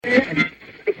Hi,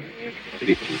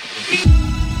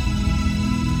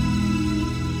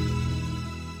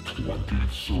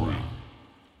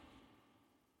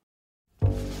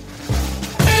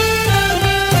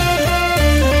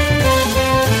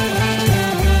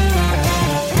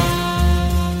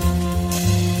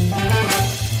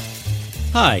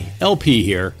 LP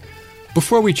here.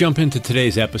 Before we jump into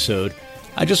today's episode,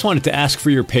 I just wanted to ask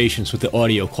for your patience with the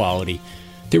audio quality.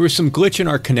 There was some glitch in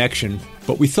our connection,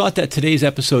 but we thought that today's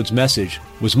episode's message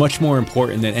was much more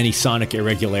important than any sonic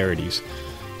irregularities.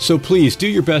 So please do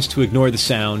your best to ignore the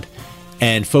sound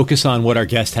and focus on what our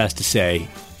guest has to say.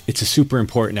 It's a super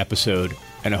important episode,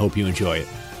 and I hope you enjoy it.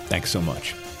 Thanks so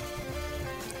much.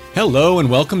 Hello and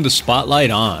welcome to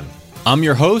Spotlight On. I'm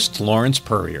your host, Lawrence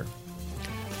Purrier.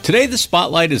 Today the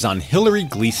spotlight is on Hillary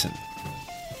Gleason.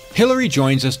 Hillary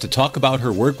joins us to talk about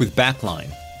her work with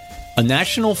Backline, a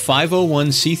national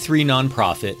 501c3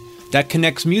 nonprofit that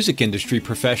connects music industry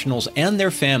professionals and their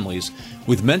families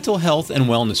with mental health and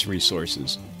wellness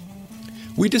resources.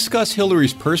 We discuss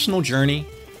Hillary's personal journey,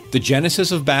 the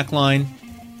genesis of Backline,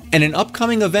 and an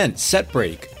upcoming event, Set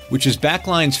Break, which is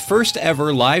Backline's first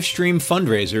ever live stream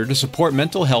fundraiser to support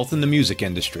mental health in the music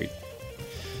industry.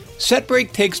 Set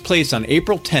Break takes place on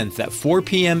April 10th at 4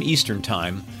 p.m. Eastern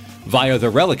Time via the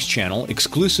Relics channel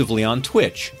exclusively on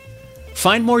Twitch.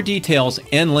 Find more details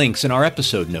and links in our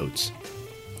episode notes.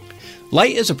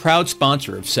 Light is a proud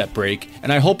sponsor of Set Break,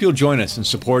 and I hope you'll join us in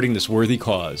supporting this worthy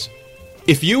cause.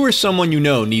 If you or someone you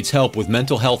know needs help with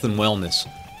mental health and wellness,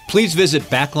 please visit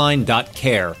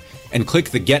backline.care and click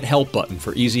the Get Help button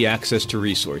for easy access to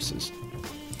resources.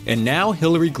 And now,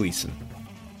 Hillary Gleason.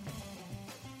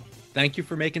 Thank you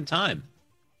for making time.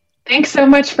 Thanks so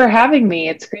much for having me.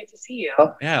 It's great to see you.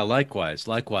 Yeah, likewise.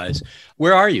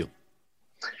 Where are you?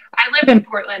 I live in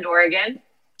Portland, Oregon.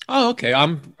 Oh, okay.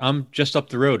 I'm just up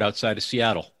the road outside of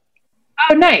Seattle.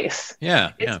 Oh, nice.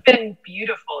 Yeah. It's been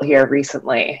beautiful here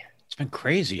recently. It's been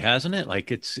crazy, hasn't it?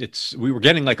 Like we were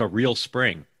getting like a real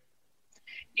spring.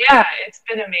 Yeah, it's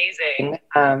been amazing.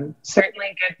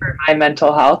 Certainly good for my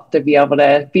mental health to be able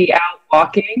to be out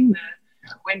walking.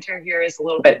 The winter here is a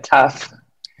little bit tough.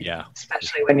 Yeah.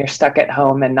 Especially when you're stuck at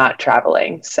home and not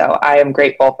traveling. So I am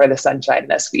grateful for the sunshine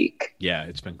this week. Yeah,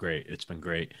 it's been great.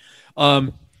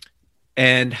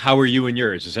 And how are you and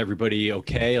yours? Is everybody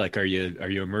okay? Like, are you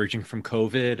emerging from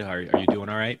COVID? Are you doing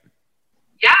all right?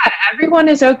 Yeah, everyone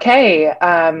is okay.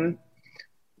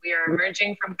 We are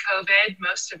emerging from COVID.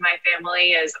 Most of my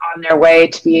family is on their way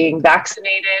to being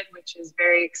vaccinated, which is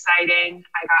very exciting.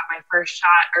 I got my first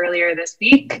shot earlier this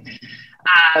week.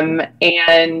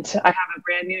 And I have a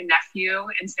brand new nephew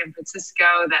in San Francisco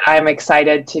that I'm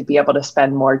excited to be able to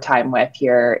spend more time with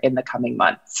here in the coming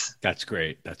months. That's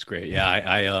great. Yeah,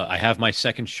 I have my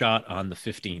second shot on the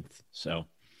 15th. So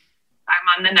I'm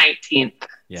on the 19th.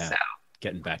 Yeah. So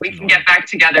getting back. We can get back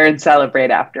together and celebrate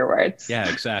afterwards. Yeah,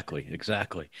 exactly.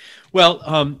 Well,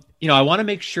 I want to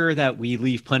make sure that we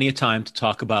leave plenty of time to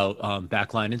talk about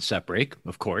Backline and Set Break,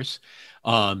 of course.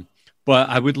 But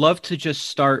I would love to just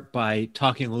start by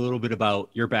talking a little bit about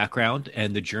your background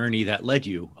and the journey that led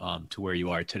you to where you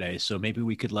are today. So maybe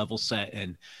we could level set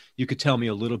and you could tell me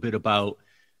a little bit about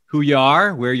who you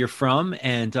are, where you're from,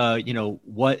 and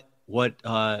what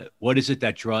is it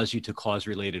that draws you to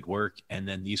cause-related work, and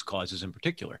then these causes in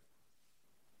particular.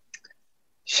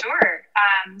 Sure.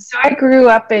 So I grew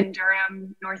up in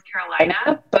Durham, North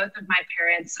Carolina. Both of my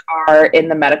parents are in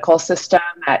the medical system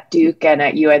at Duke and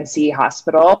at UNC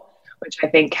Hospital, which I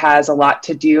think has a lot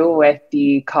to do with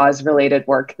the cause-related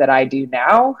work that I do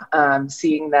now.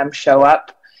 Seeing them show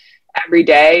up every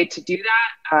day to do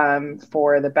that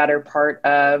for the better part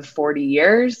of 40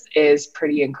 years is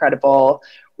pretty incredible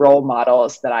role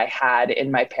models that I had in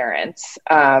my parents.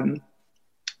 When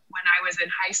I was in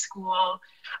high school,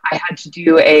 I had to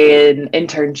do an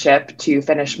internship to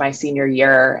finish my senior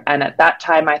year. And at that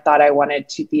time, I thought I wanted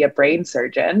to be a brain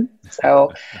surgeon.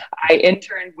 So I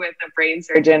interned with a brain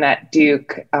surgeon at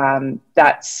Duke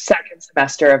that second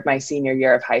semester of my senior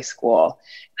year of high school.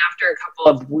 And after a couple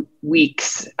of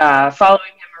weeks following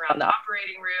him around the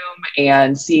operating room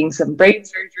and seeing some brain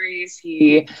surgeries,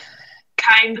 he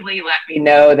kindly let me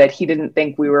know that he didn't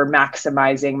think we were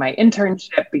maximizing my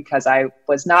internship because I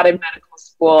was not in medical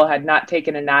school, had not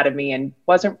taken anatomy, and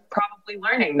wasn't probably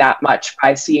learning that much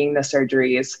by seeing the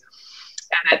surgeries.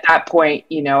 And at that point,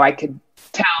 I could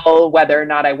tell whether or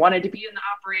not I wanted to be in the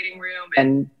operating room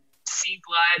and see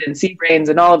blood and see brains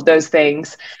and all of those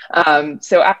things.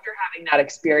 So after having that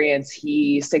experience,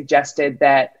 he suggested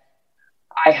that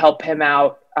I help him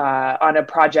out on a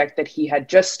project that he had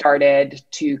just started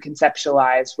to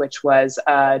conceptualize, which was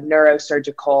a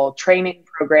neurosurgical training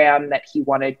program that he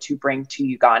wanted to bring to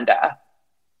Uganda.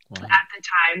 Wow. At the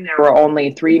time, there were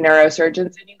only 3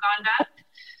 neurosurgeons in Uganda,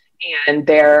 and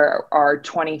there are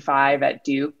 25 at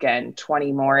Duke and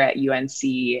 20 more at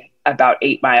UNC about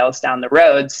 8 miles down the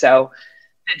road. So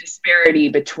the disparity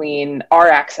between our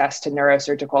access to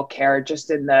neurosurgical care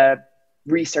just in the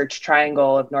research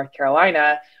triangle of North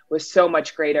Carolina was so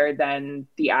much greater than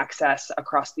the access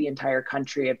across the entire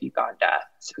country of Uganda.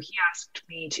 So he asked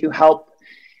me to help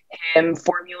him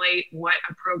formulate what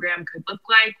a program could look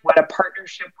like, what a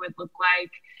partnership would look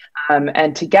like.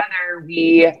 And together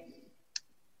we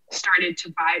started to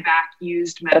buy back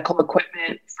used medical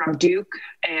equipment from Duke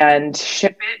and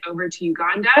ship it over to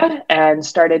Uganda, and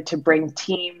started to bring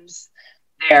teams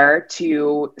there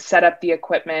to set up the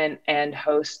equipment and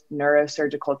host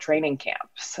neurosurgical training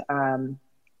camps.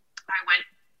 I went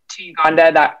to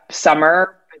Uganda that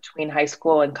summer between high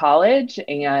school and college,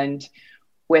 and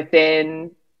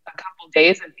within a couple of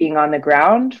days of being on the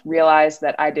ground, realized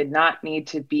that I did not need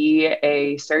to be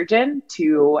a surgeon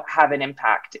to have an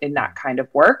impact in that kind of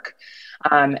work.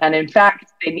 And in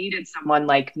fact, they needed someone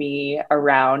like me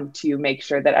around to make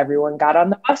sure that everyone got on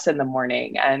the bus in the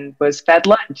morning and was fed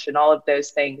lunch and all of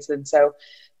those things. And so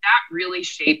that really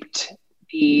shaped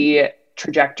the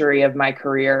trajectory of my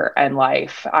career and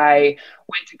life. I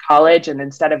went to college, and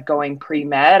instead of going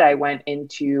pre-med, I went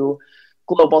into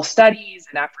global studies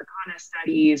and Africana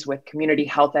studies with community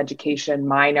health education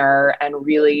minor, and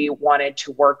really wanted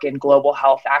to work in global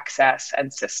health access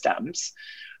and systems.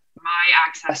 My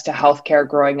access to healthcare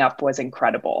growing up was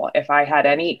incredible. If I had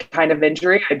any kind of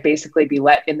injury, I'd basically be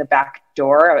let in the back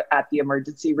door at the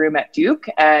emergency room at Duke,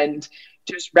 and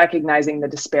just recognizing the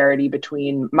disparity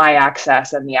between my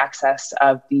access and the access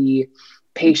of the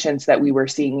patients that we were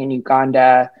seeing in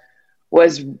Uganda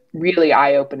was really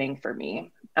eye-opening for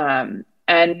me.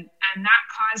 And that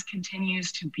cause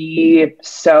continues to be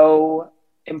so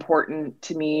important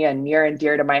to me and near and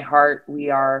dear to my heart. We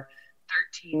are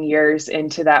 13 years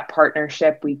into that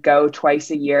partnership. We go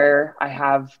twice a year. I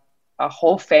have a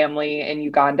whole family in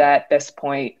Uganda at this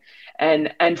point,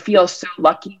 and feel so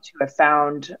lucky to have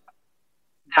found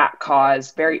that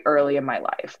cause very early in my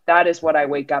life. That is what I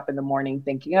wake up in the morning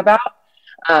thinking about,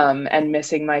 and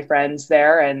missing my friends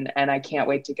there. And I can't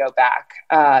wait to go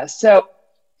back. So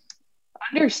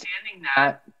understanding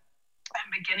that,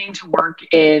 I'm beginning to work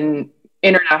in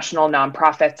international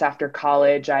nonprofits after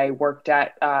college. I worked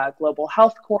at Global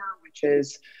Health Corps, which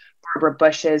is Barbara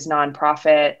Bush's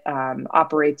nonprofit,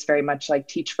 operates very much like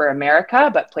Teach for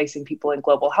America, but placing people in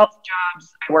global health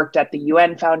jobs. I worked at the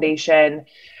UN Foundation,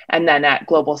 and then at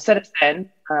Global Citizen,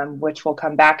 which we'll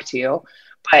come back to.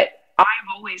 But I've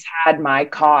always had my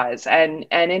cause, and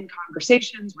in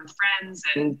conversations with friends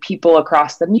and people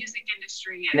across the music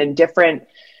industry and in different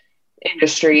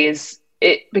industries,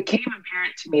 it became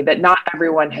apparent to me that not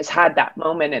everyone has had that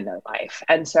moment in their life.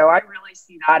 And so I really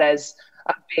see that as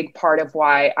a big part of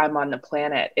why I'm on the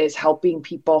planet, is helping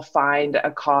people find a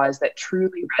cause that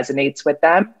truly resonates with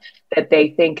them, that they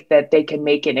think that they can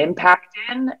make an impact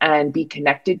in and be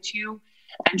connected to,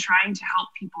 and trying to help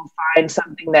people find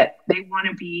something that they want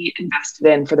to be invested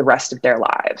in for the rest of their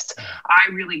lives.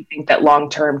 I really think that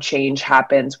long-term change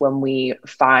happens when we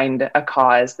find a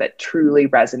cause that truly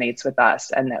resonates with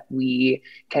us and that we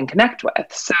can connect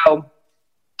with. So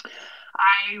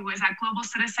I was at Global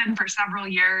Citizen for several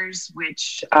years,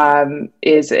 which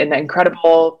is an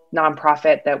incredible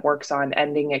nonprofit that works on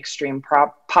ending extreme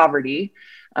poverty.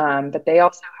 But they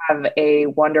also have a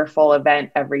wonderful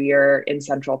event every year in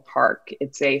Central Park.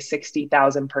 It's a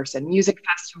 60,000 person music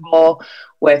festival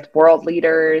with world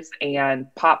leaders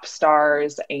and pop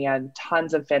stars and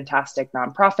tons of fantastic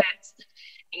nonprofits.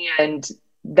 And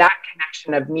that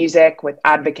connection of music with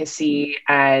advocacy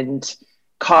and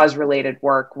cause-related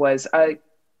work was a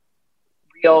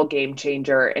real game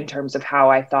changer in terms of how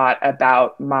I thought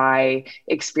about my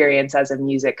experience as a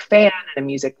music fan and a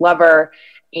music lover,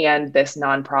 and this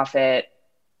nonprofit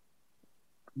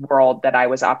world that I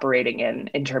was operating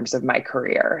in terms of my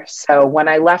career. So when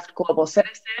I left Global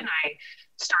Citizen, I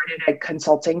started a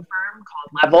consulting firm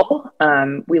called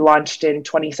Level. We launched in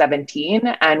 2017,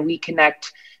 and we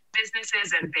connect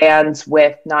businesses and bands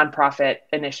with nonprofit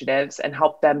initiatives and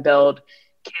help them build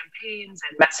campaigns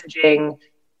and messaging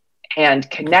and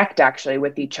connect actually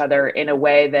with each other in a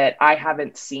way that I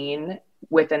haven't seen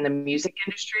within the music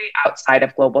industry outside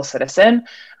of Global Citizen,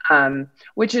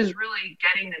 which is really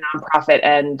getting the nonprofit,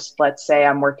 and let's say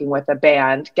I'm working with a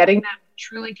band, getting them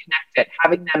truly connected,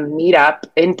 having them meet up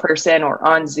in person or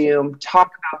on Zoom,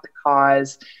 talk about the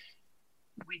cause,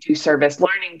 we do service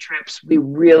learning trips, we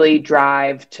really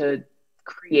drive to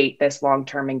create this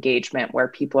long-term engagement where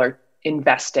people are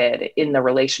invested in the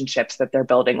relationships that they're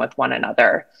building with one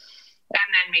another. And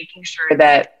then making sure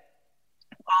that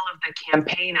all of the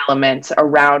campaign elements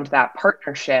around that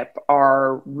partnership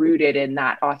are rooted in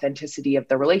that authenticity of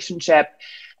the relationship,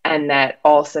 and that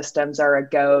all systems are a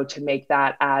go to make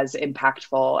that as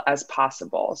impactful as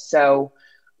possible. So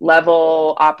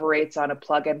Level operates on a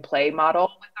plug and play model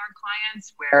with our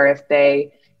clients, where if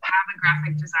they have a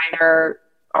graphic designer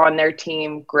on their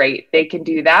team, great, they can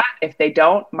do that. If they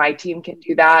don't, my team can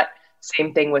do that.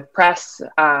 Same thing with press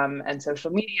and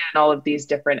social media and all of these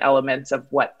different elements of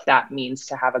what that means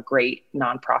to have a great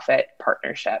nonprofit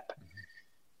partnership.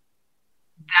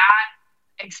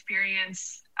 That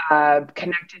experience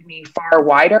connected me far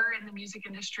wider in the music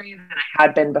industry than I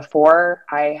had been before.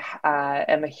 I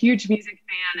am a huge music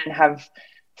fan and have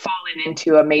fallen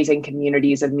into amazing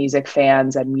communities of music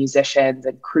fans and musicians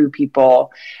and crew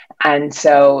people. And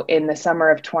so in the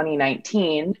summer of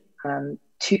 2019,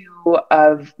 two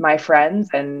of my friends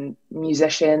and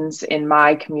musicians in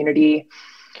my community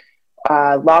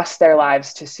lost their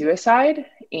lives to suicide.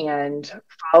 And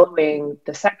following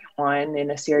the second one in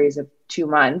a series of 2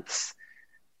 months,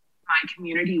 my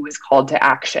community was called to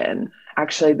action.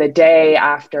 Actually, the day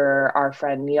after our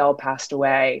friend Neil passed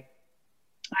away,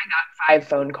 I got 5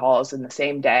 phone calls in the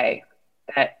same day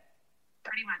that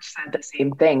pretty much said the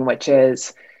same thing, which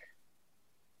is,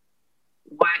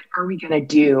 what are we going to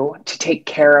do to take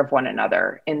care of one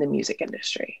another in the music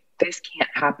industry? This can't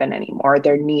happen anymore.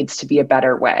 There needs to be a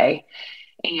better way.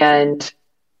 And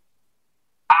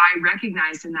I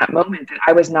recognized in that moment that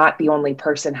I was not the only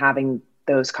person having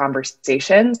those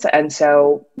conversations. And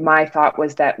so my thought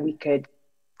was that we could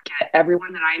get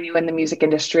everyone that I knew in the music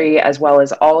industry, as well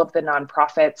as all of the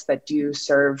nonprofits that do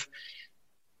serve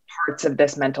parts of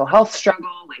this mental health struggle,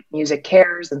 like Music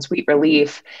Cares and Sweet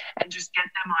Relief, and just get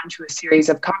them onto a series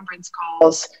of conference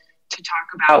calls to talk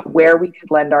about where we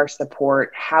could lend our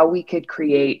support, how we could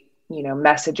create,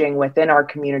 messaging within our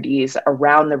communities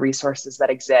around the resources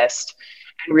that exist,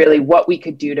 and really what we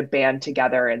could do to band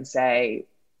together and say,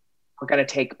 we're going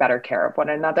to take better care of one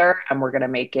another, and we're going to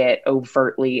make it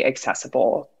overtly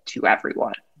accessible to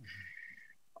everyone.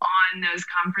 On those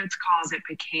conference calls, it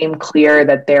became clear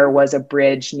that there was a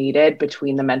bridge needed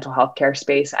between the mental health care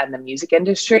space and the music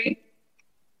industry.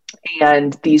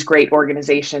 And these great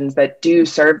organizations that do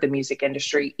serve the music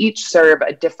industry each serve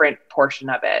a different portion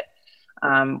of it,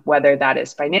 whether that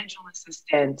is financial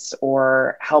assistance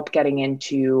or help getting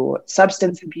into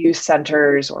substance abuse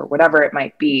centers or whatever it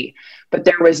might be. But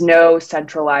there was no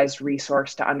centralized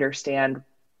resource to understand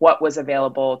what was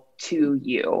available to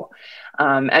you.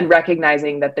 And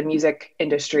recognizing that the music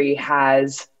industry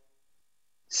has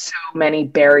so many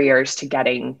barriers to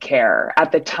getting care.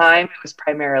 At the time, it was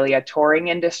primarily a touring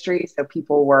industry. So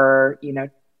people were,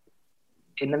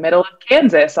 in the middle of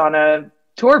Kansas on a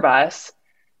tour bus.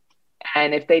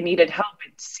 And if they needed help,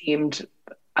 it seemed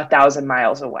 1,000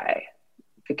 miles away,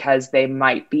 because they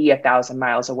might be 1,000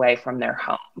 miles away from their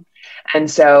home. And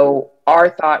so our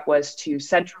thought was to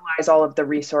centralize all of the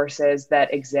resources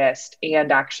that exist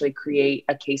and actually create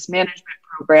a case management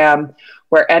program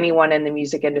where anyone in the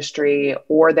music industry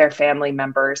or their family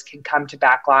members can come to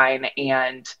Backline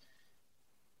and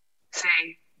say,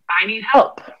 I need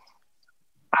help.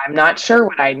 I'm not sure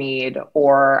what I need,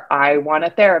 or I want a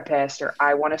therapist, or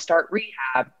I want to start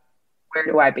rehab. Where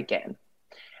do I begin?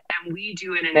 And we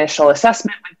do an initial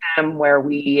assessment with them where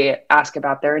we ask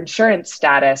about their insurance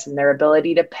status and their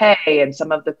ability to pay and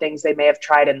some of the things they may have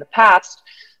tried in the past,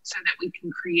 so that we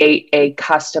can create a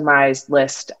customized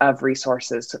list of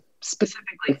resources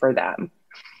specifically for them.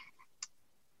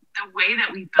 The way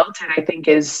that we built it, I think,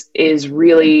 is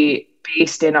really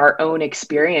based in our own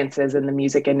experiences in the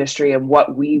music industry and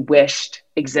what we wished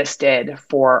existed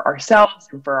for ourselves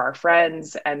and for our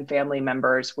friends and family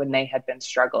members when they had been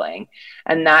struggling.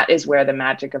 And that is where the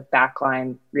magic of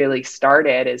Backline really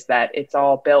started, is that it's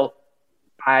all built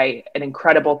by an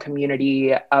incredible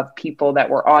community of people that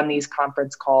were on these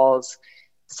conference calls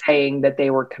saying that they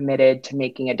were committed to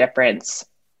making a difference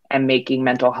and making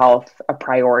mental health a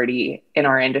priority in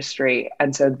our industry.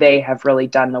 And so they have really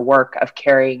done the work of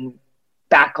carrying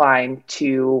Backline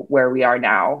to where we are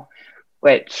now,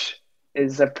 which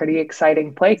is a pretty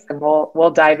exciting place. And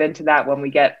we'll dive into that when we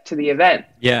get to the event.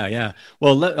 Yeah.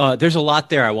 Well, there's a lot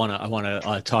there I want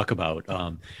to talk about.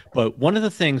 But one of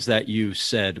the things that you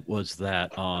said was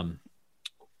that,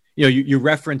 you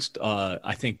referenced,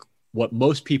 I think, what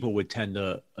most people would tend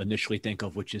to initially think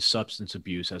of, which is substance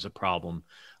abuse as a problem.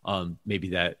 Maybe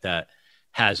that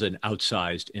has an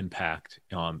outsized impact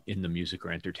in the music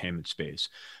or entertainment space.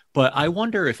 But I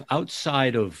wonder if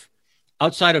outside of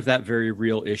that very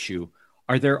real issue,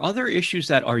 are there other issues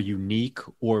that are unique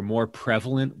or more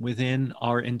prevalent within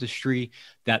our industry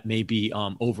that maybe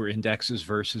over indexes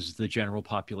versus the general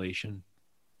population?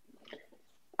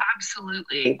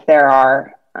 Absolutely, there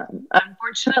are.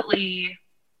 Unfortunately,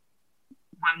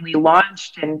 when we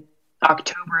launched in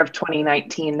October of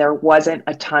 2019, there wasn't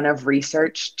a ton of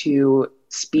research to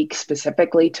speak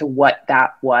specifically to what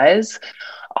that was.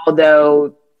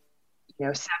 Although,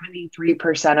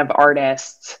 73% of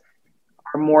artists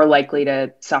are more likely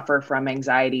to suffer from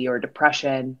anxiety or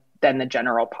depression than the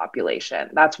general population.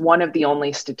 That's one of the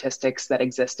only statistics that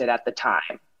existed at the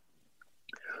time.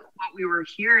 What we were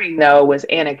hearing, though, was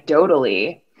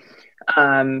anecdotally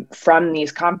from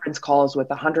these conference calls with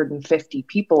 150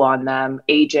 people on them,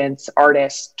 agents,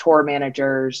 artists, tour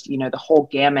managers, the whole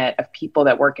gamut of people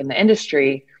that work in the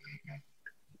industry,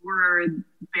 were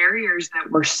barriers that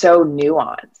were so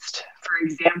nuanced. For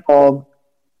example,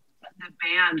 the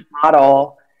band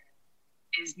model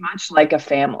is much like a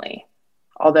family,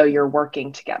 although you're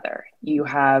working together. You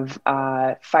have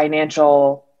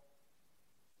financial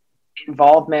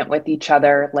involvement with each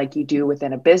other like you do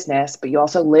within a business, but you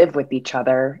also live with each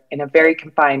other in a very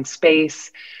confined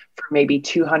space for maybe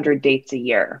 200 dates a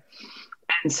year.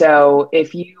 And so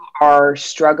if you are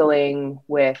struggling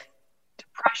with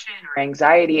depression or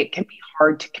anxiety, it can be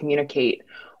hard to communicate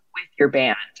with your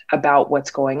band about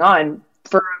what's going on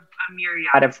for a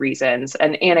myriad of reasons.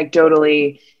 And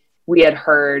anecdotally, we had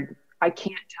heard, I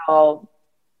can't tell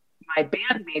my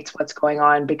bandmates what's going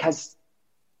on because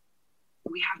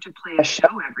we have to play a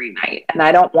show every night. And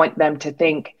I don't want them to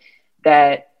think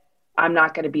that I'm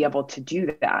not going to be able to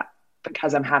do that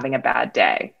because I'm having a bad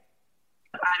day.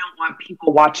 I don't want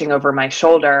people watching over my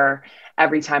shoulder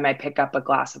every time I pick up a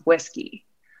glass of whiskey.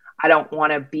 I don't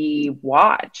want to be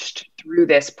watched through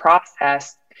this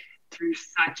process through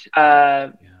such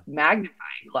a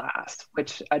magnifying glass,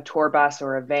 which a tour bus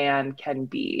or a van can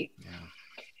be. Yeah.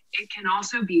 It can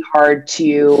also be hard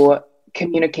to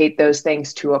communicate those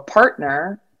things to a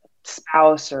partner,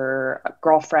 spouse or a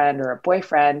girlfriend or a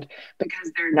boyfriend,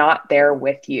 because they're not there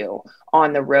with you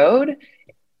on the road.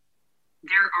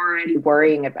 They're already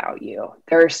worrying about you.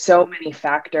 There are so many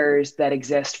factors that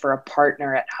exist for a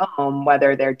partner at home,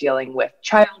 whether they're dealing with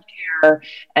childcare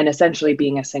and essentially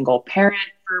being a single parent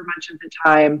for much of the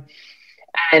time.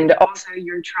 And also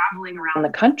you're traveling around the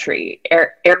country.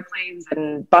 Airplanes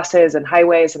and buses and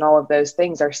highways and all of those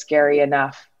things are scary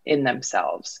enough in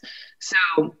themselves. So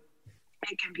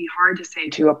it can be hard to say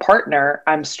to a partner,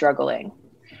 I'm struggling,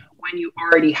 when you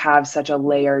already have such a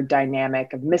layered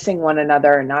dynamic of missing one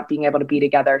another and not being able to be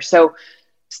together. So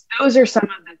those are some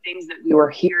of the things that we were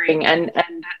hearing and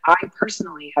that I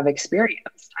personally have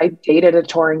experienced. I dated a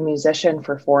touring musician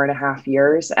for 4.5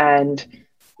 years and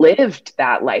lived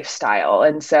that lifestyle.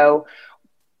 And so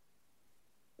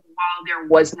while there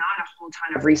was not a whole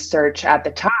ton of research at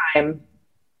the time,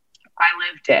 I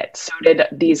lived it. So did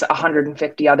these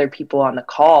 150 other people on the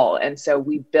call. And so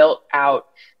we built out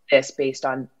this based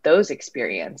on those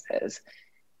experiences.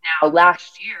 Now,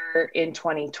 last year in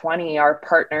 2020, our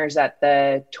partners at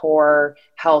the Tour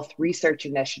Health Research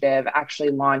Initiative actually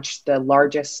launched the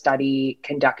largest study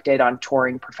conducted on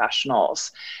touring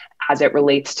professionals as it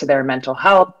relates to their mental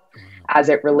health, as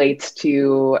it relates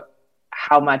to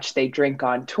how much they drink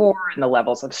on tour and the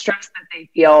levels of stress that they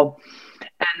feel.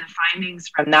 And the findings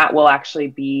from that will actually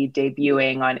be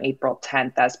debuting on April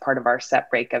 10th as part of our Set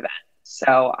Break event.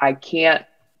 So I can't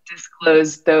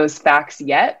disclose those facts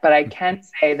yet, but I can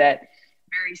say that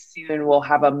very soon we'll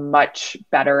have a much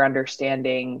better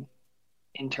understanding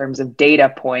in terms of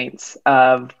data points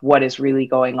of what is really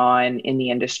going on in the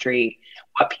industry,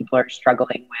 what people are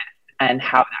struggling with, and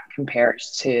how that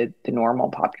compares to the normal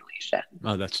population.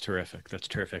 Oh, that's terrific. That's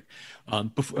terrific.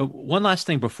 One last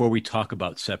thing before we talk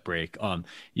about Set Break.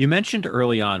 You mentioned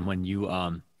early on when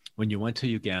you went to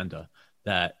Uganda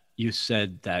that you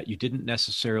said that you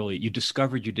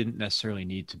discovered you didn't necessarily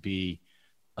need to be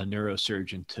a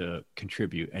neurosurgeon to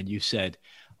contribute. And you said,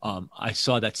 I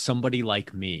saw that somebody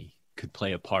like me could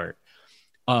play a part.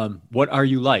 What are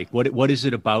you like? What is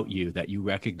it about you that you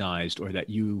recognized or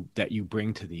that you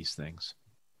bring to these things?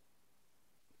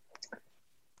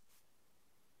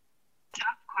 Tough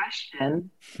question.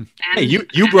 Hey,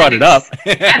 you brought it up.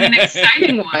 And an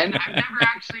exciting one. I've never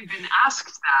actually been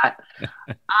asked that.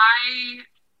 I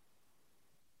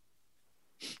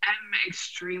am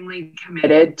extremely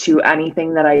committed to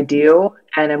anything that I do,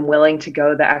 and I'm willing to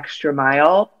go the extra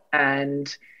mile.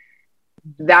 And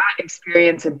that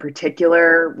experience in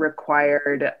particular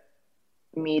required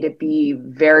me to be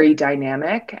very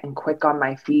dynamic and quick on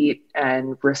my feet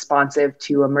and responsive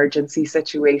to emergency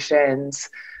situations.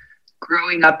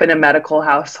 Growing up in a medical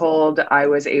household, I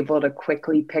was able to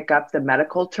quickly pick up the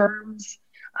medical terms.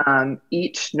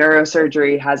 Each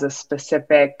neurosurgery has a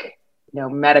specific,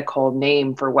 medical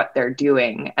name for what they're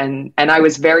doing. And I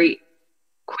was very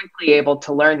quickly able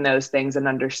to learn those things and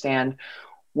understand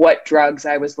what drugs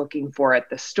I was looking for at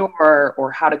the store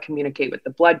or how to communicate with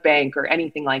the blood bank or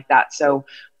anything like that. So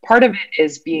part of it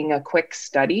is being a quick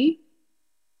study.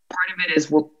 Part of it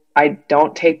is I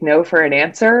don't take no for an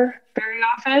answer very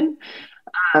often.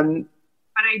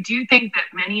 But I do think that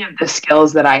many of the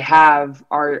skills that I have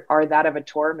are that of a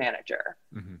tour manager.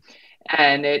 Mm-hmm.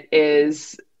 And it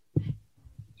is,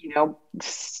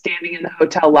 standing in the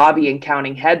hotel lobby and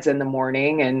counting heads in the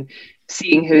morning and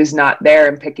seeing who's not there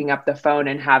and picking up the phone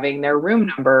and having their room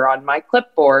number on my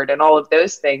clipboard and all of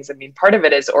those things. I mean, part of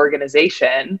it is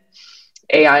organization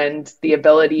and the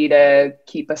ability to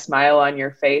keep a smile on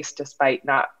your face despite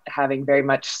not having very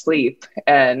much sleep.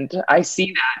 And I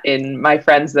see that in my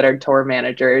friends that are tour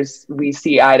managers. We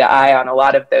see eye to eye on a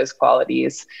lot of those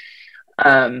qualities.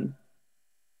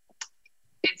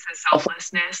 It's a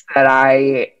selflessness that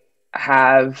I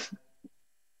have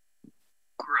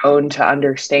grown to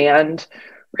understand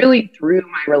really through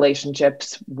my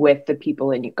relationships with the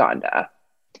people in Uganda.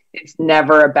 It's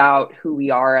never about who we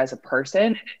are as a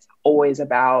person. It's always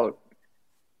about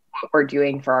what we're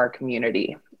doing for our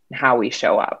community and how we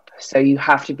show up. So you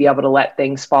have to be able to let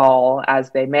things fall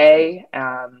as they may,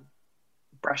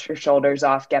 brush your shoulders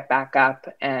off, get back up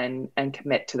and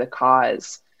commit to the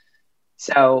cause.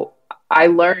 So I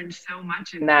learned so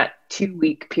much in that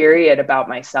 2-week period about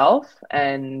myself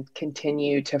and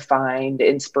continue to find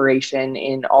inspiration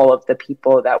in all of the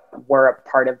people that were a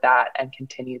part of that and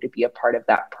continue to be a part of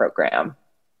that program.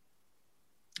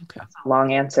 Okay. That's a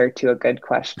long answer to a good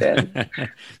question.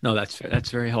 No, that's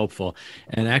very helpful.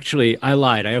 And actually, I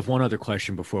lied. I have one other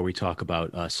question before we talk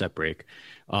about SetBreak.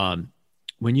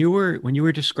 When you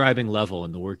were describing Level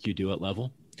and the work you do at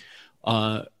Level,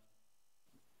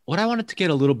 what I wanted to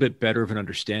get a little bit better of an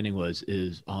understanding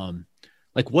is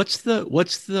what's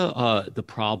the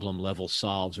problem Level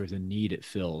solves or the need it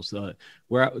fills? The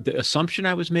assumption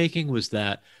I was making was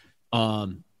that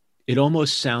it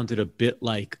almost sounded a bit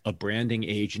like a branding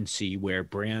agency where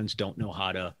brands don't know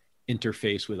how to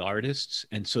interface with artists.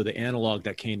 And so the analog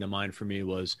that came to mind for me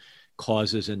was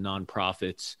causes and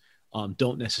nonprofits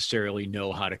don't necessarily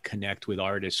know how to connect with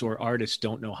artists, or artists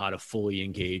don't know how to fully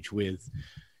engage with,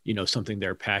 something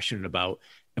they're passionate about.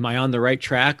 Am I on the right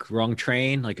track? Wrong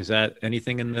train? Is that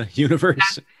anything in the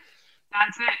universe?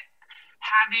 That's it.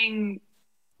 Having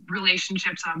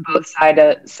relationships on both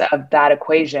sides of that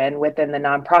equation within the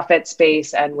nonprofit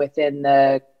space and within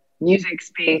the music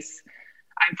space.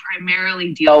 I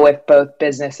primarily deal with both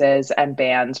businesses and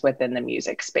bands within the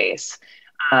music space.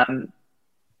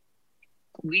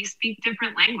 We speak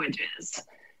different languages.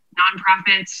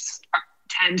 Nonprofits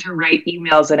tend to write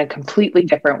emails in a completely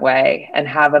different way and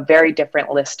have a very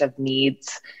different list of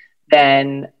needs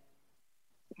than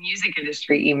music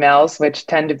industry emails, which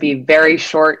tend to be very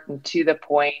short and to the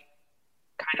point,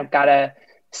 kind of got a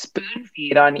spoon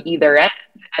feed on either end.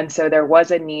 And so there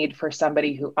was a need for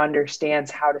somebody who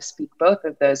understands how to speak both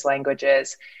of those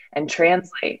languages and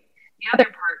translate. The other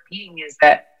part being is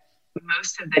that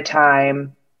most of the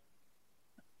time,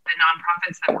 the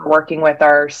nonprofits that we're working with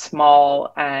are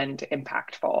small and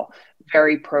impactful,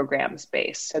 very programs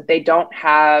based. So they don't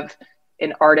have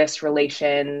an artist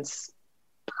relations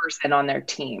person on their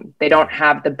team. They don't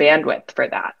have the bandwidth for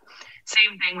that.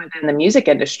 Same thing within the music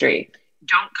industry.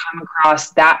 Don't come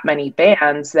across that many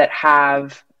bands that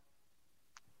have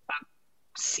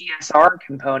a CSR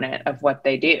component of what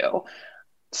they do.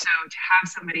 So to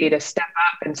have somebody to step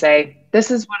up and say,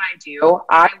 this is what I do.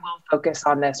 I will focus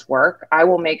on this work. I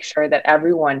will make sure that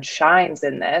everyone shines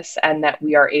in this and that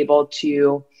we are able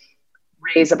to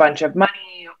raise a bunch of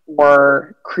money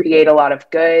or create a lot of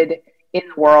good in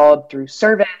the world through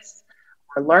service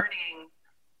or learning.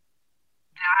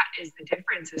 That is the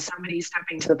difference, is somebody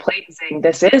stepping to the plate and saying,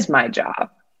 this is my job.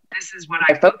 This is what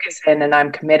I focus in, and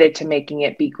I'm committed to making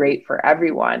it be great for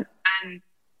everyone. And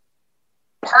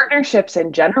partnerships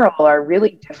in general are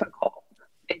really difficult.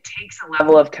 It takes a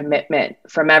level of commitment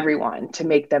from everyone to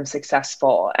make them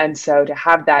successful. And so to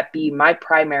have that be my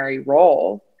primary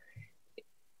role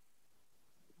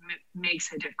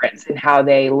makes a difference in how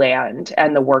they land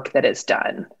and the work that is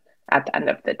done at the end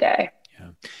of the day.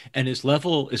 Yeah. And is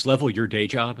Level your day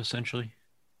job essentially?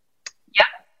 Yeah.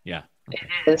 Yeah. Okay.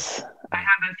 It is. I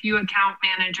have a few account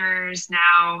managers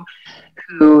now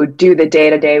who do the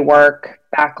day-to-day work.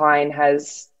 Backline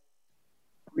has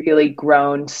really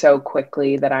grown so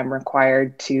quickly that I'm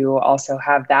required to also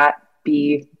have that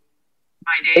be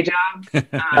my day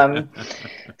job.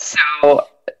 So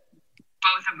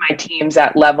both of my teams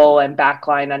at Level and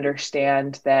Backline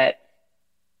understand that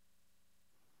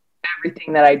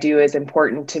everything that I do is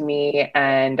important to me,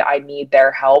 and I need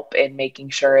their help in making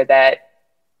sure that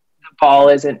the ball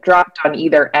isn't dropped on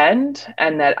either end,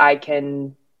 and that I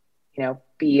can,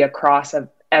 be across of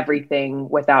everything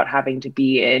without having to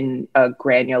be in a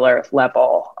granular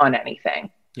level on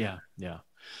anything. Yeah.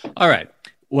 All right.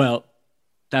 Well,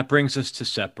 that brings us to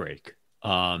SEPbreak.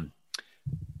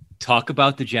 Talk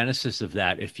about the genesis of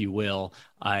that, if you will.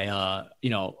 I'm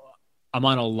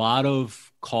on a lot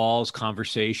of calls,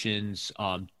 conversations,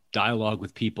 dialogue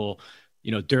with people,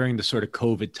 during the sort of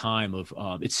COVID time of,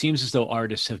 it seems as though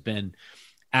artists have been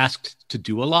asked to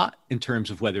do a lot in terms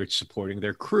of whether it's supporting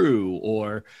their crew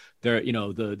or their,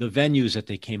 the venues that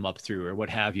they came up through or what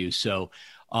have you. So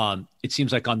it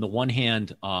seems like on the one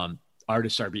hand,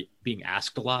 artists are being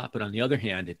asked a lot, but on the other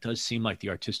hand, it does seem like the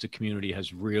artistic community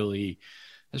has really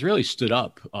stood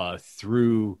up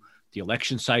through the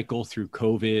election cycle, through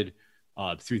COVID,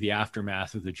 through the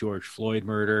aftermath of the George Floyd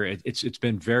murder. It's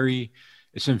been very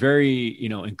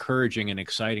encouraging and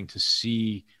exciting to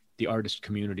see the artist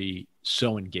community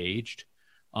so engaged.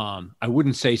 I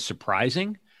wouldn't say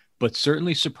surprising, but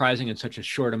certainly surprising in such a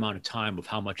short amount of time of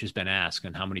how much has been asked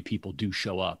and how many people do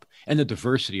show up and the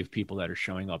diversity of people that are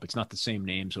showing up. It's not the same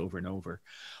names over and over.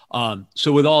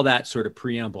 So with all that sort of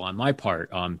preamble on my part,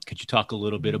 could you talk a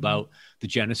little bit about the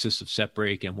genesis of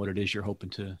SEPbreak and what it is you're hoping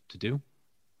to do?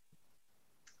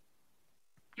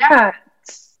 Yeah.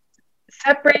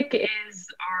 SEPbreak is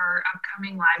our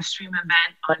upcoming live stream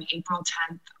event on April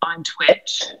 10th on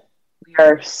Twitch. We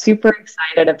are super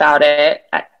excited about it,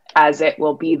 as it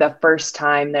will be the first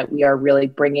time that we are really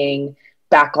bringing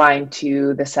Backline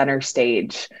to the center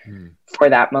stage for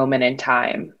that moment in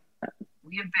time.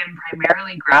 We have been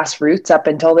primarily grassroots up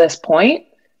until this point,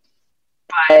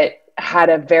 but had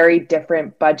a very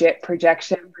different budget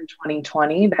projection for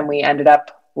 2020 than we ended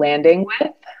up landing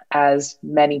with, as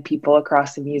many people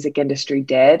across the music industry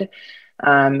did.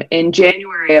 In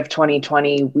January of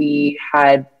 2020, we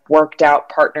had worked out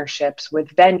partnerships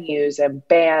with venues and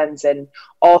bands and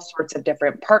all sorts of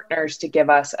different partners to give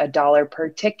us $1 per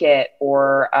ticket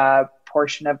or a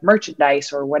portion of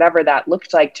merchandise or whatever that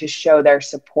looked like to show their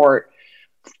support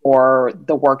for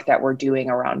the work that we're doing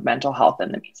around mental health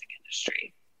in the music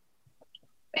industry.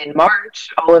 In March,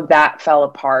 all of that fell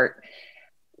apart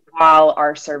while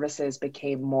our services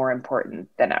became more important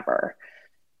than ever.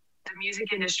 The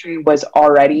music industry was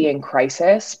already in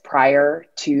crisis prior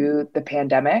to the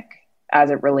pandemic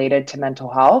as it related to mental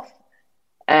health.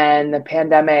 And the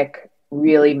pandemic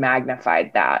really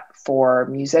magnified that for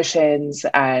musicians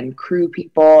and crew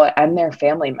people and their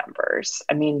family members.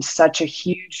 I mean, such a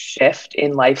huge shift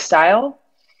in lifestyle.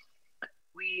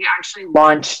 We actually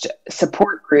launched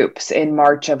support groups in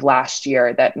March of last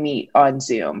year that meet on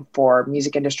Zoom for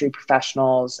music industry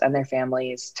professionals and their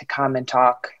families to come and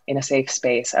talk in a safe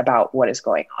space about what is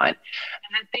going on. And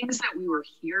the things that we were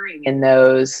hearing in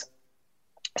those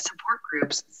support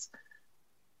groups,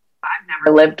 I've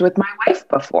never lived with my wife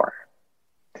before.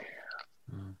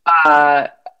 I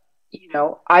don't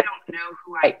know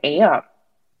who I am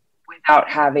without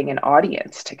having an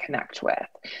audience to connect with.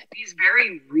 These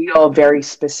very real, very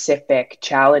specific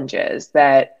challenges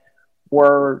that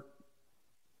were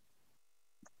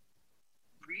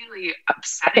really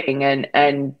upsetting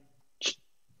and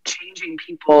changing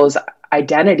people's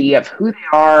identity of who they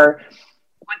are,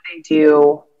 what they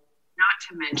do, not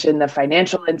to mention the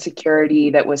financial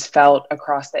insecurity that was felt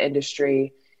across the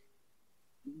industry.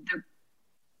 The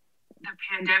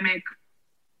pandemic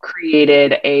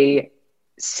created a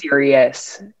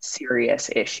serious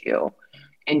issue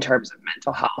in terms of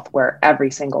mental health, where every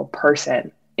single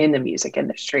person in the music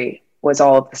industry was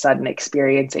all of a sudden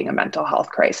experiencing a mental health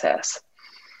crisis.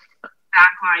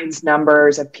 Backline's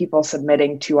numbers of people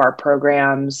submitting to our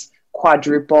programs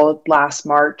quadrupled last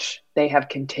March. They have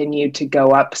continued to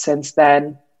go up since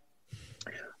then.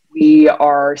 We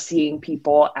are seeing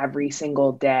people every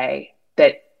single day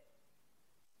that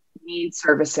need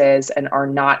services and are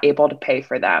not able to pay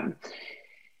for them.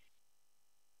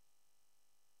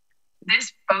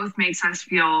 This both makes us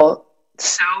feel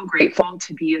so grateful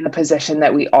to be in the position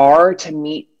that we are, to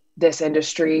meet this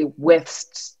industry with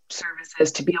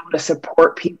services, to be able to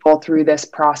support people through this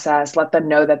process, let them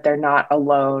know that they're not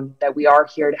alone, that we are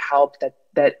here to help, that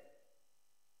we're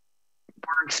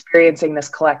experiencing this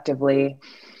collectively.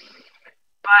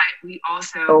 But we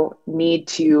also need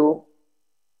to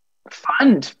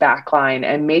fund Backline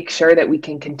and make sure that we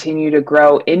can continue to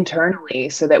grow internally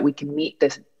so that we can meet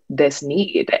this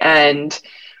need. And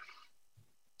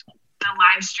the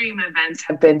live stream events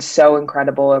have been so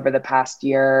incredible over the past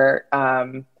year.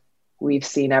 We've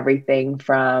seen everything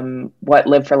from what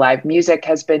Live for Live Music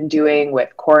has been doing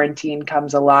with Quarantine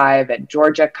Comes Alive and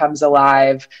Georgia Comes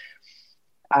Alive.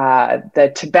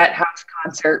 The Tibet House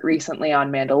concert recently on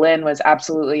mandolin was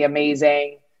absolutely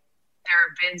amazing. There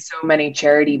have been so many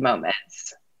charity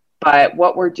moments. But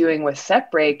what we're doing with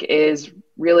Set Break is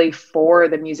really for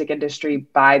the music industry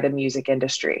by the music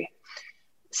industry.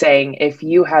 Saying, if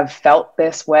you have felt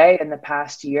this way in the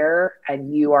past year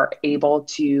and you are able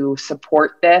to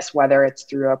support this, whether it's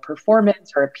through a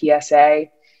performance or a PSA,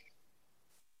 it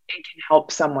can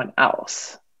help someone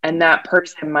else. And that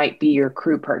person might be your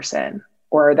crew person,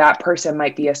 or that person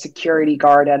might be a security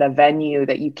guard at a venue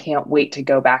that you can't wait to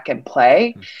go back and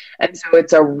play. And so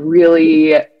it's a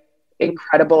really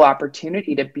incredible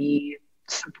opportunity to be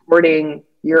supporting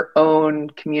your own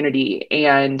community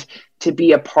and to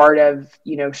be a part of,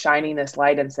 shining this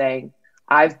light and saying,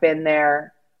 I've been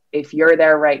there. If you're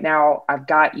there right now, I've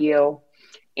got you.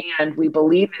 And we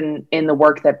believe in the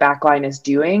work that Backline is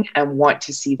doing and want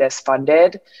to see this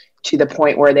funded to the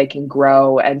point where they can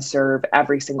grow and serve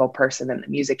every single person in the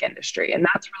music industry. And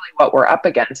that's really what we're up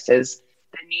against is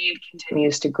the need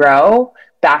continues to grow.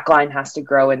 Backline has to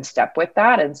grow in step with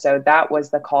that. And so that was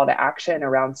the call to action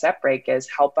around Set Break is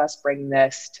help us bring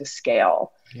this to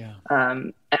scale. Yeah.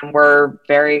 And we're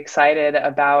very excited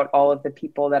about all of the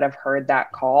people that have heard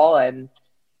that call and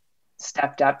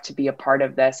stepped up to be a part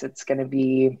of this. It's going to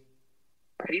be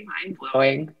pretty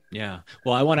mind-blowing. Yeah.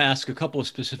 Well, I want to ask a couple of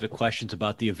specific questions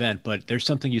about the event, but there's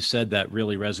something you said that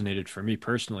really resonated for me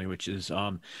personally, which is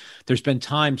there's been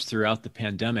times throughout the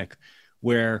pandemic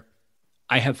where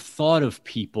I have thought of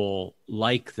people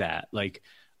like that. Like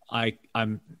I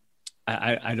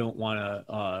don't want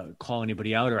to call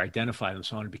anybody out or identify them,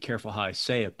 so I want to be careful how I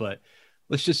say it. But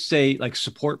let's just say like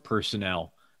support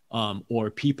personnel or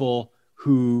people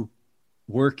who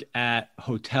work at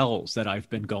hotels that I've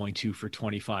been going to for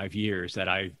 25 years that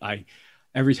I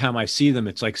every time I see them,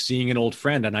 it's like seeing an old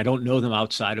friend, and I don't know them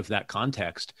outside of that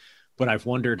context, but I've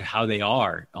wondered how they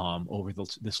are over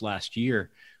this last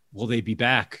year. Will they be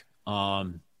back? How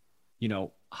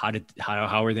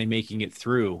are they making it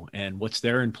through, and what's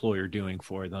their employer doing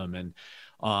for them? And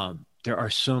there are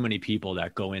so many people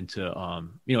that go into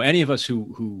any of us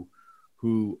who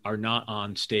are not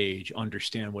on stage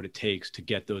understand what it takes to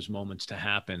get those moments to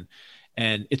happen.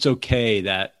 And it's okay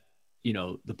that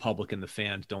the public and the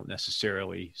fans don't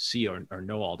necessarily see or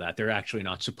know all that. They're actually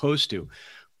not supposed to.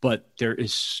 But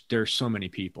there's so many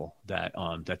people that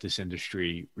that this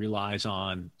industry relies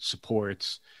on,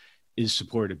 supports, is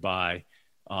supported by.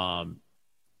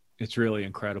 It's really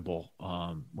incredible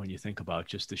when you think about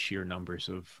just the sheer numbers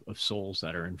of souls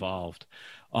that are involved.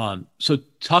 So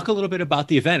talk a little bit about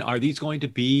the event. Are these going to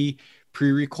be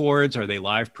pre-records? Are they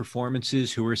live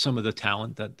performances? Who are some of the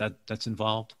talent that's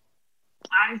involved?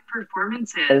 Live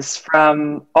performances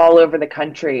from all over the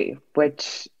country,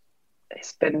 which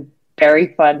has been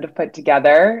very fun to put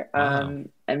together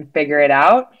and figure it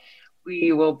out.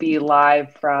 We will be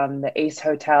live from the Ace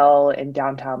Hotel in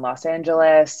downtown Los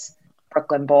Angeles,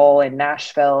 Brooklyn Bowl in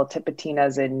Nashville,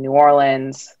 Tipitina's in New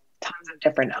Orleans, tons of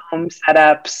different home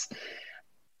setups.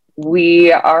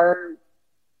 I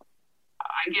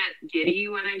get giddy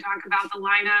when I talk about the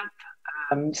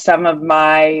lineup. Some of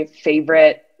my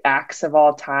favorite acts of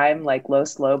all time, like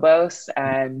Los Lobos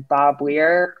and Bob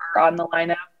Weir, are on the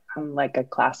lineup. I'm like a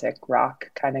classic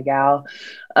rock kind of gal.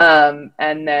 And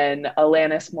then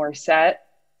Alanis Morissette,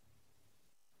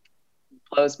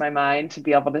 blows my mind to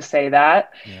be able to say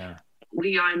that. Yeah.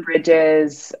 Leon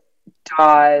Bridges,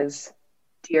 Dawes,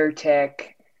 Deer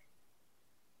Tick,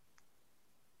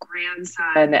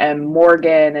 Grandson, and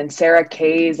Morgan and Sarah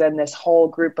Kays, and this whole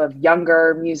group of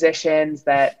younger musicians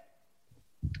that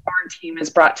our team has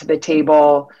brought to the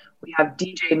table. We have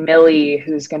DJ Millie,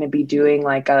 who's going to be doing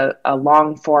like a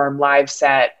long form live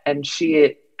set, and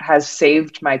she has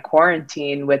saved my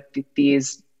quarantine with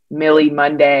these Millie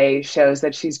Monday shows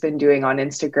that she's been doing on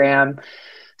Instagram.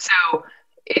 So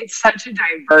it's such a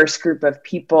diverse group of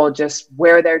people, just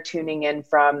where they're tuning in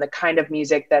from, the kind of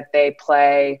music that they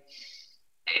play.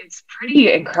 It's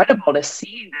pretty incredible to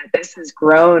see that this has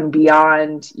grown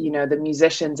beyond, the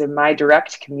musicians in my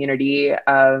direct community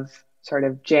of sort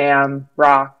of jam,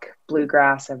 rock,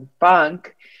 bluegrass, and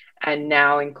funk, and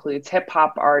now includes hip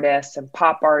hop artists and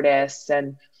pop artists.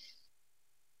 And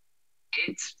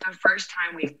it's the first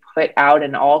time we've put out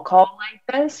an all call like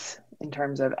this. in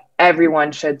terms of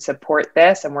everyone should support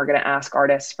this. And we're going to ask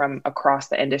artists from across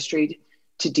the industry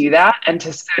to do that. And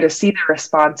to see the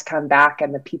response come back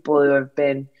and the people who have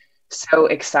been so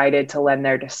excited to lend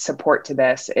their support to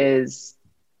this is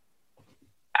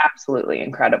absolutely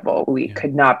incredible. We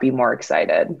could not be more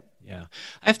excited. Yeah.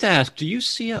 I have to ask, do you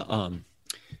see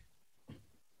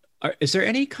is there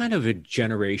any kind of a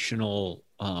generational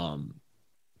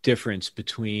difference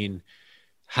between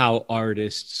how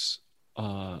artists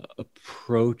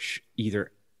approach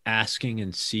either asking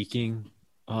and seeking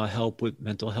help with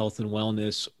mental health and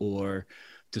wellness, or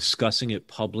discussing it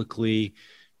publicly?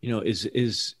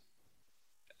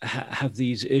 Have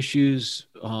these issues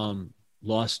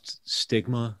lost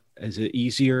stigma? Is it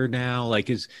easier now? Like,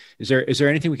 is there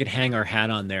anything we could hang our hat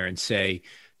on there and say,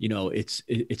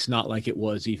 it's not like it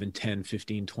was even 10,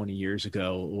 15, 20 years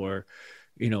ago? Or,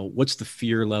 what's the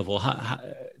fear level?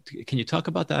 Can you talk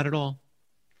about that at all?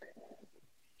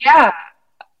 Yeah,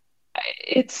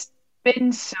 it's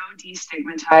been so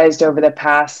destigmatized over the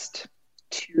past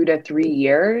 2 to 3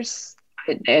 years.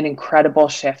 An incredible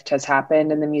shift has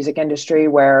happened in the music industry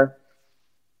where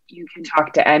you can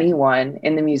talk to anyone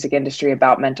in the music industry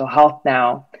about mental health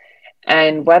now.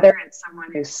 And whether it's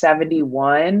someone who's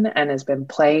 71 and has been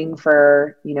playing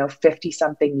for, 50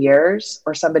 something years,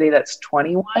 or somebody that's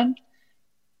 21,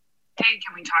 hey,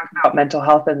 can we talk about mental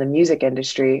health in the music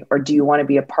industry? Or do you want to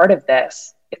be a part of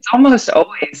this? It's almost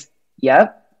always,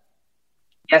 yep,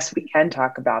 yes, we can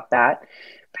talk about that.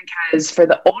 Because for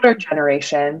the older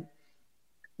generation,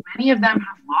 many of them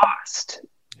have lost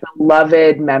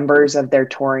beloved members of their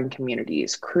touring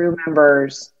communities, crew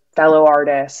members, fellow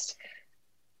artists.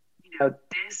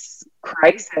 This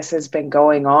crisis has been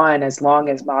going on as long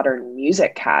as modern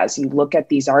music has. You look at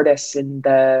these artists in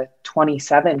the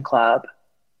 27 Club,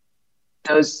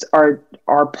 those are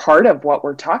part of what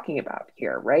we're talking about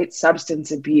here, right?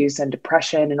 Substance abuse and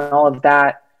depression and all of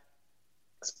that.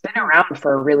 It's been around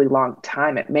for a really long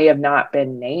time. It may have not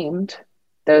been named.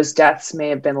 Those deaths may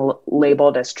have been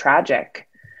labeled as tragic,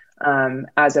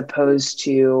 as opposed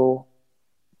to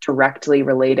directly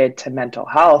related to mental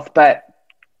health. But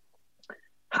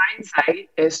hindsight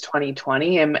is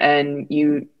 2020, and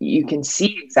you can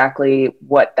see exactly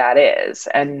what that is.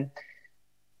 And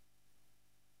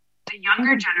the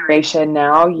younger generation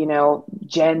now,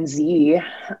 Gen Z,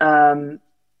 have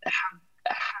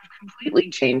completely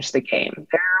changed the game.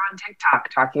 They're on TikTok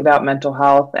talking about mental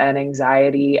health and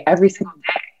anxiety every single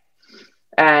day.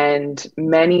 And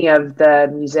many of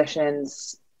the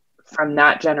musicians from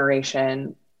that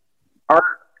generation are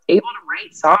able to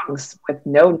write songs with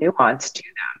no nuance to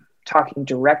them, talking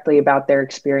directly about their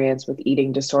experience with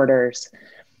eating disorders,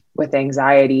 with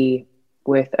anxiety,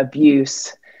 with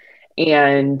abuse.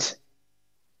 And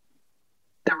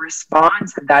the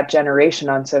response of that generation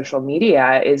on social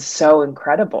media is so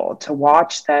incredible. To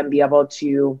watch them be able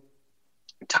to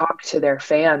talk to their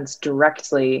fans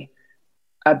directly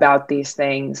about these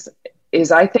things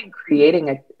is, I think,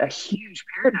 creating a huge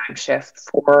paradigm shift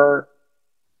for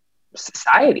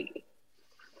society.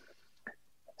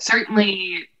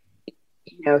 Certainly,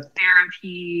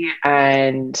 therapy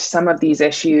and some of these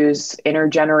issues,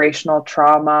 intergenerational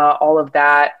trauma, all of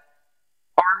that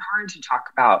are hard to talk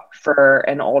about for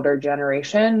an older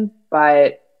generation,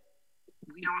 but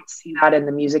we don't see that in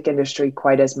the music industry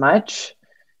quite as much.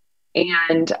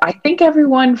 And I think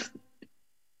everyone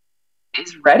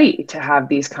is ready to have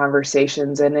these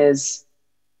conversations and is,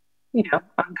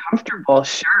 uncomfortable,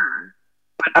 sure,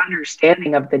 but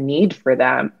understanding of the need for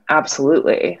them,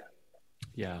 absolutely.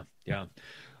 Yeah.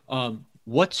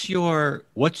 What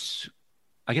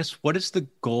is the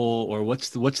goal, or what's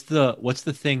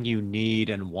the thing you need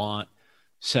and want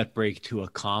Setbreak to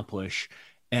accomplish?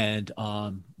 And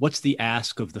what's the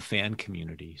ask of the fan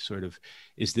community? Sort of,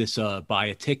 is this buy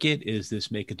a ticket? Is this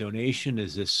make a donation?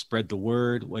 Is this spread the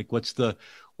word? Like, what's the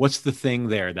thing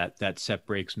there that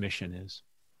Setbreak's mission is?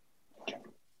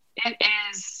 It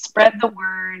is spread the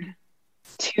word,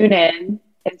 tune in.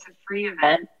 It's a free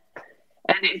event.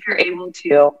 And if you're able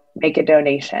to, make a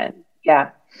donation.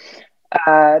 Yeah.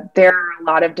 There are a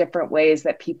lot of different ways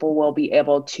that people will be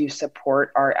able to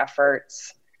support our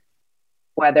efforts,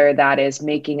 whether that is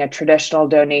making a traditional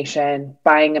donation,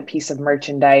 buying a piece of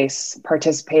merchandise,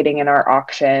 participating in our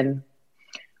auction.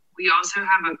 We also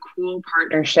have a cool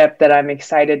partnership that I'm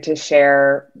excited to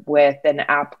share with an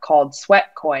app called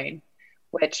Sweatcoin,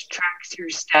 which tracks your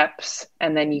steps,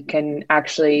 and then you can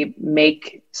actually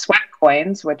make sweat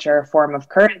coins, which are a form of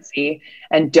currency,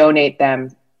 and donate them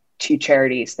to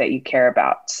charities that you care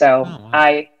about. So, oh, wow.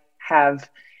 I have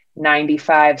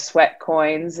 95 sweat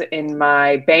coins in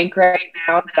my bank right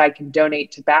now that I can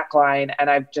donate to Backline. And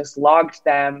I've just logged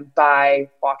them by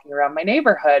walking around my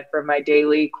neighborhood for my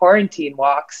daily quarantine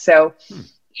walks. So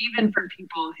even for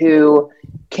people who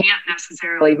can't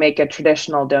necessarily make a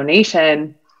traditional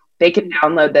donation, they can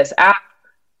download this app,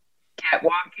 get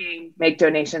walking, make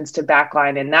donations to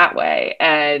Backline in that way.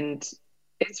 And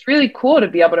it's really cool to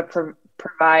be able to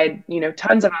provide,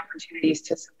 tons of opportunities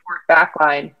to support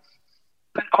Backline,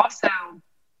 but also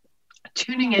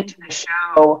tuning into the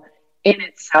show in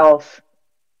itself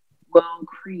will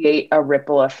create a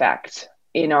ripple effect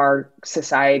in our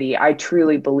society. I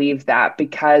truly believe that,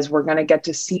 because we're going to get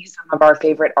to see some of our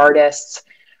favorite artists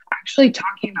actually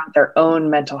talking about their own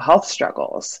mental health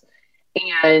struggles.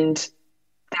 And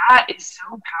that is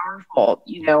so powerful,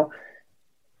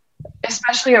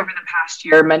 especially over the past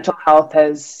year. Mental health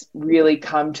has really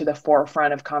come to the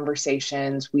forefront of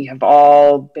conversations. We have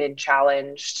all been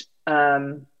challenged.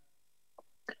 But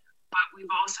we've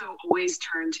also always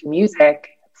turned to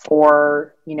music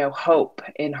for, hope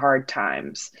in hard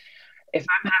times. If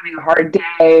I'm having a hard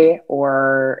day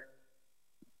or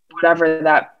whatever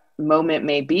that moment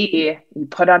may be, you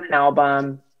put on an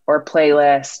album or a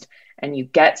playlist and you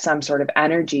get some sort of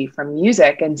energy from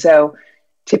music. And so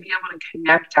to be able to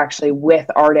connect actually with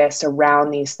artists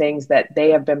around these things that they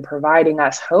have been providing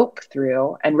us hope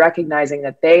through, and recognizing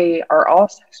that they are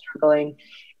also struggling,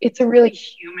 it's a really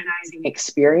humanizing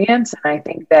experience. And I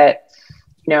think that,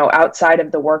 outside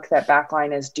of the work that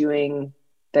Backline is doing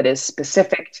that is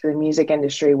specific to the music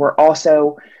industry, we're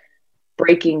also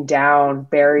breaking down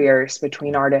barriers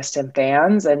between artists and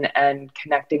fans and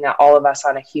connecting all of us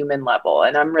on a human level.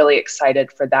 And I'm really excited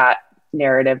for that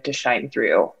narrative to shine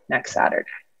through next Saturday.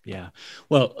 Yeah.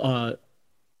 Well,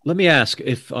 let me ask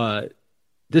if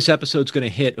this episode's going to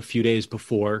hit a few days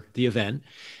before the event.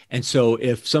 And so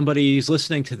if somebody's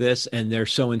listening to this and they're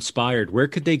so inspired, where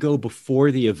could they go before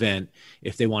the event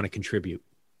if they want to contribute?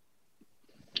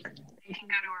 You can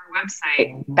go to our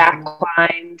website,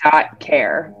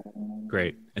 backline.care.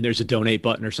 Great. And there's a donate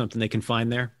button or something they can find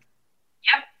there?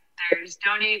 Yep. There's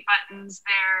donate buttons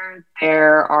there.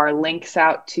 There are links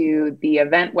out to the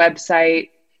event website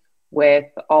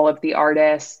with all of the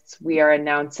artists. We are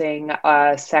announcing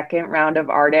a second round of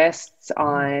artists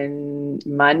on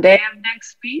Monday of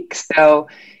next week. So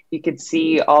you could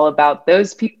see all about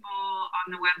those people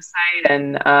on the website,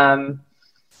 and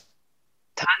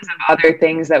tons of other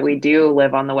things that we do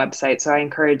live on the website. So I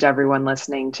encourage everyone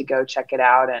listening to go check it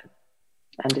out and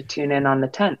to tune in on the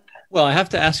 10th. Well, I have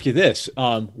to ask you this.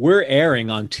 We're airing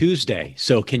on Tuesday,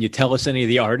 so can you tell us any of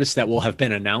the artists that will have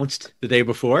been announced the day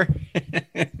before?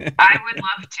 I would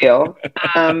love to,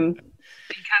 because I'm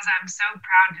so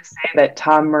proud to say that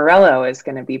Tom Morello is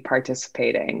going to be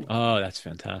participating. Oh, that's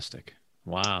fantastic.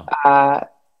 Wow. As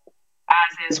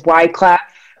is Wyclef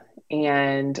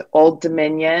and Old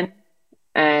Dominion.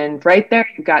 And right there,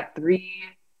 you've got three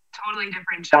totally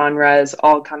different genres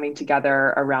all coming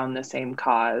together around the same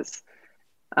cause.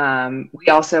 We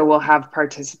also will have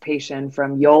participation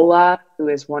from Yola, who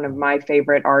is one of my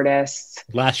favorite artists.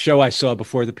 Last show I saw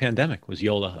before the pandemic was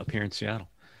Yola up here in Seattle.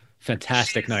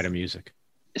 Fantastic night of music.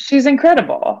 She's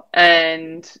incredible.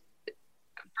 And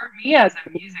for me as a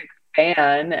music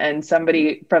fan and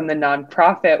somebody from the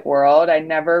nonprofit world, I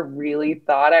never really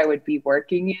thought I would be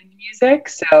working in music.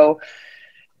 So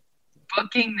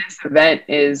booking this event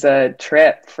is a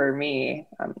trip for me.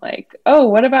 I'm like, oh,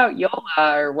 what about Yola,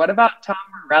 or what about Tom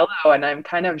Morello? And I'm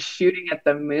kind of shooting at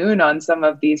the moon on some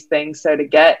of these things. So to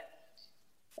get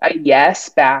a yes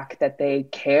back that they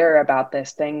care about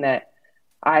this thing that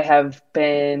I have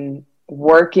been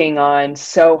working on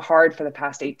so hard for the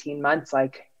past 18 months,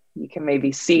 like you can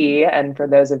maybe see, and for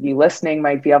those of you listening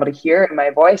might be able to hear in my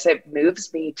voice, it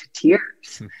moves me to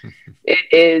tears.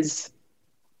 It is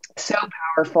so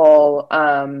powerful for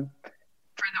the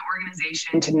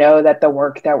organization to know that the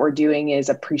work that we're doing is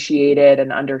appreciated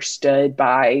and understood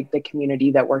by the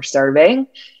community that we're serving.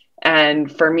 And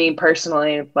for me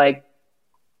personally, like,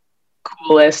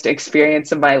 coolest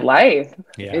experience of my life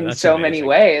in so many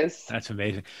ways. That's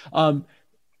amazing.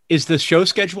 Is the show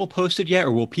schedule posted yet,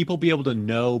 or will people be able to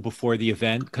know before the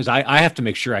event? Because I have to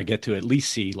make sure I get to at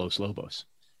least see Los Lobos.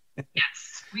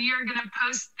 Yes, we are going to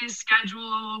post this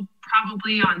schedule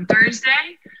probably on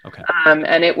Thursday. Okay.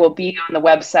 And it will be on the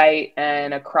website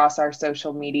and across our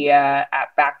social media at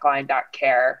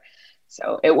backline.care.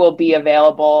 So it will be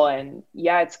available. And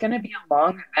yeah, it's going to be a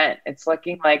long event. It's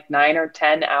looking like 9 or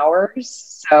 10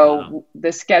 hours. So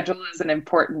the schedule is an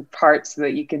important part so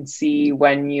that you can see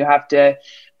when you have to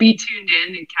be tuned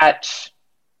in to catch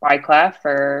Wyclef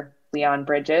or Leon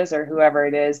Bridges or whoever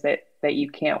it is that you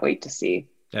can't wait to see.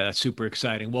 Yeah, that's super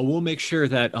exciting. Well, we'll make sure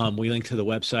that we link to the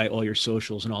website, all your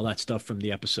socials, and all that stuff from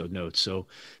the episode notes, so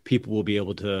people will be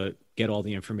able to get all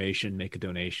the information, make a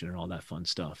donation, and all that fun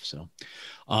stuff. So,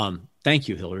 thank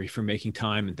you, Hillary, for making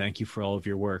time, and thank you for all of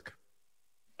your work.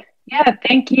 Yeah,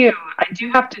 thank you. I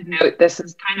do have to note this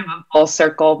is kind of a full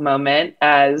circle moment,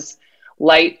 as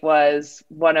Light was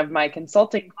one of my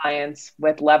consulting clients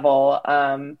with Level.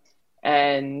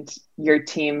 And your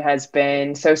team has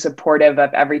been so supportive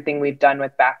of everything we've done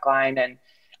with Backline, and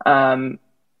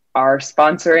are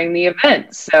sponsoring the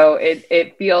event. So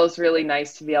it feels really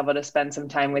nice to be able to spend some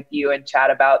time with you and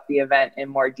chat about the event in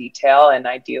more detail. And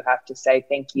I do have to say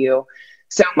thank you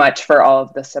so much for all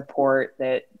of the support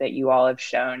that you all have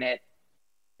shown. It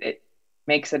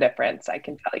makes a difference, I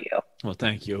can tell you. Well,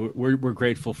 thank you. We're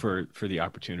grateful for the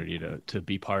opportunity to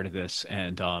be part of this,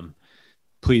 and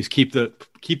please keep the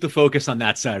focus on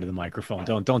that side of the microphone.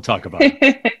 Don't talk about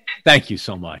it. Thank you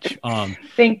so much.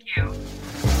 Thank you.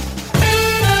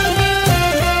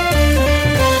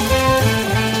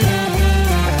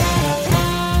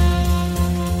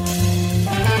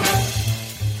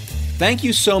 Thank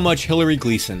you so much, Hillary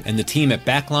Gleason and the team at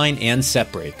Backline and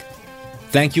SetBreak.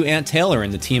 Thank you, Ant Taylor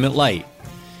and the team at Light.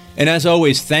 And as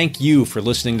always, thank you for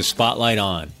listening to Spotlight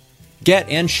On. Get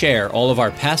and share all of our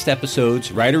past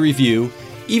episodes, write a review,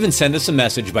 even send us a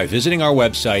message by visiting our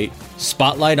website,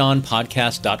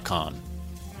 spotlightonpodcast.com.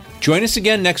 Join us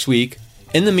again next week.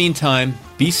 In the meantime,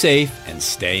 be safe and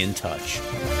stay in touch.